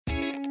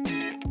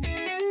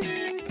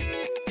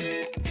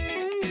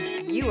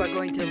You are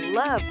going to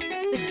love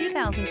the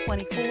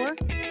 2024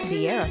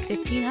 Sierra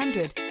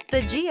 1500.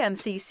 The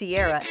GMC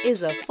Sierra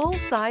is a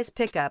full-size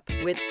pickup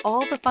with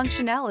all the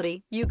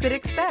functionality you could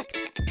expect.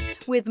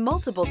 With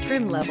multiple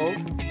trim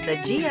levels,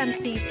 the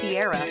GMC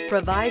Sierra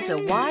provides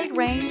a wide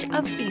range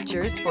of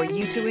features for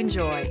you to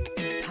enjoy.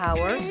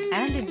 Power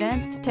and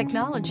advanced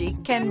technology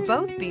can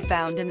both be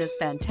found in this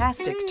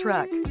fantastic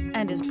truck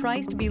and is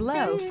priced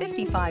below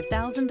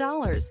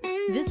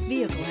 $55,000. This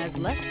vehicle has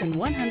less than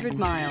 100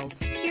 miles.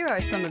 Here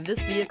are some of this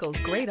vehicle's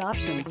great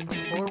options: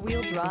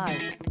 four-wheel drive,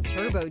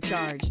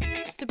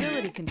 turbocharged,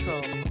 stability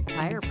control,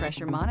 tire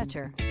pressure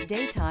monitor,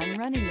 daytime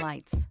running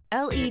lights,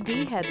 LED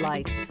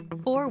headlights,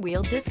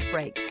 four-wheel disc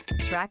brakes,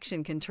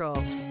 traction control,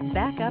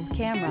 backup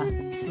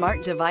camera,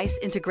 smart device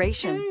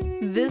integration.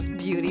 This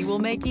beauty will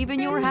make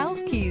even your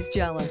house keys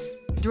jealous.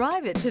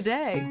 Drive it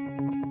today.